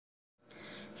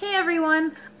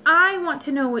everyone, I want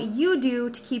to know what you do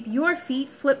to keep your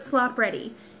feet flip-flop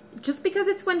ready. Just because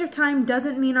it's wintertime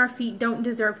doesn't mean our feet don't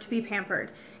deserve to be pampered.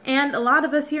 And a lot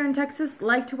of us here in Texas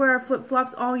like to wear our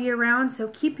flip-flops all year round, so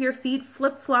keep your feet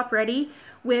flip-flop ready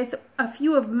with a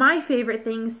few of my favorite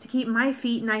things to keep my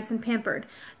feet nice and pampered.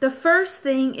 The first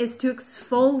thing is to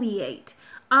exfoliate.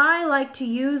 I like to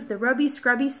use the Rubby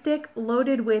Scrubby stick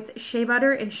loaded with shea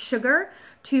butter and sugar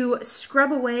to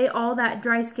scrub away all that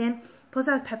dry skin. Plus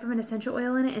it has peppermint essential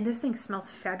oil in it, and this thing smells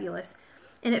fabulous.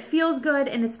 And it feels good,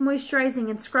 and it's moisturizing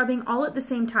and scrubbing all at the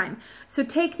same time. So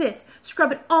take this,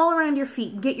 scrub it all around your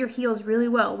feet, get your heels really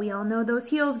well. We all know those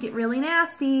heels get really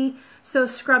nasty. So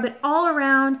scrub it all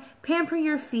around, pamper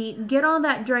your feet, get all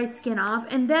that dry skin off,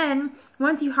 and then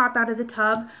once you hop out of the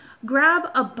tub, grab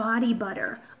a body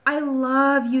butter. I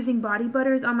love using body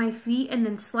butters on my feet and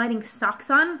then sliding socks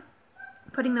on.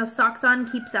 Putting those socks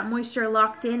on keeps that moisture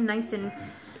locked in nice and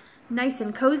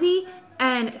cozy.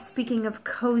 And speaking of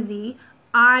cozy,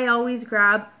 I always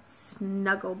grab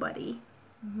Snuggle Buddy.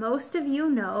 Most of you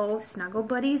know Snuggle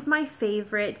Buddy is my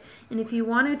favorite, and if you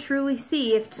want to truly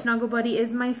see if Snuggle Buddy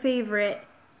is my favorite,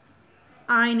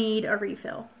 I need a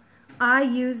refill. I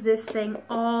use this thing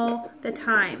all the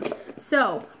time.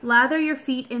 So lather your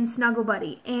feet in Snuggle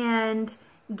Buddy and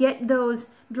get those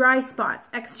dry spots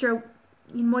extra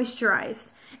moisturized.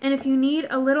 And if you need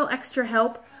a little extra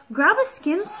help, grab a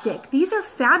skin stick. These are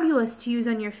fabulous to use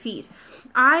on your feet.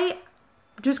 I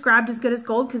just grabbed As Good as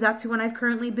Gold because that's the one I've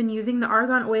currently been using. The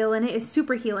argan oil in it is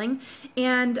super healing,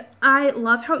 and I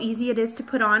love how easy it is to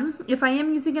put on. If I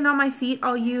am using it on my feet,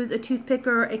 I'll use a toothpick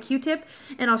or a Q-tip,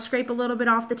 and I'll scrape a little bit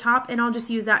off the top, and I'll just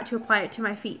use that to apply it to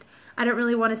my feet. I don't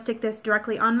really want to stick this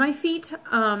directly on my feet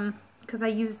because I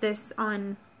use this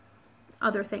on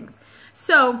other things.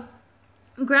 So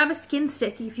grab a skin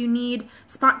stick if you need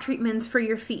spot treatments for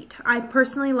your feet. I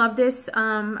personally love this.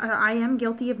 I am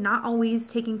guilty of not always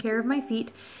taking care of my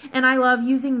feet, and I love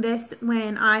using this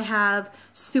when I have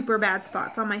super bad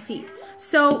spots on my feet.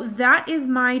 So that is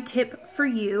my tip for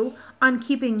you on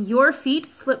keeping your feet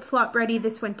flip-flop ready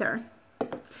this winter.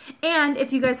 And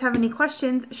if you guys have any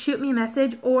questions, shoot me a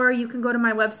message, or you can go to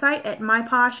my website at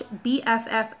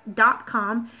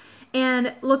myposhbff.com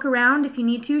and look around. If you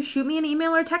need to, shoot me an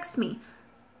email or text me.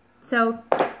 So,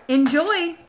 enjoy!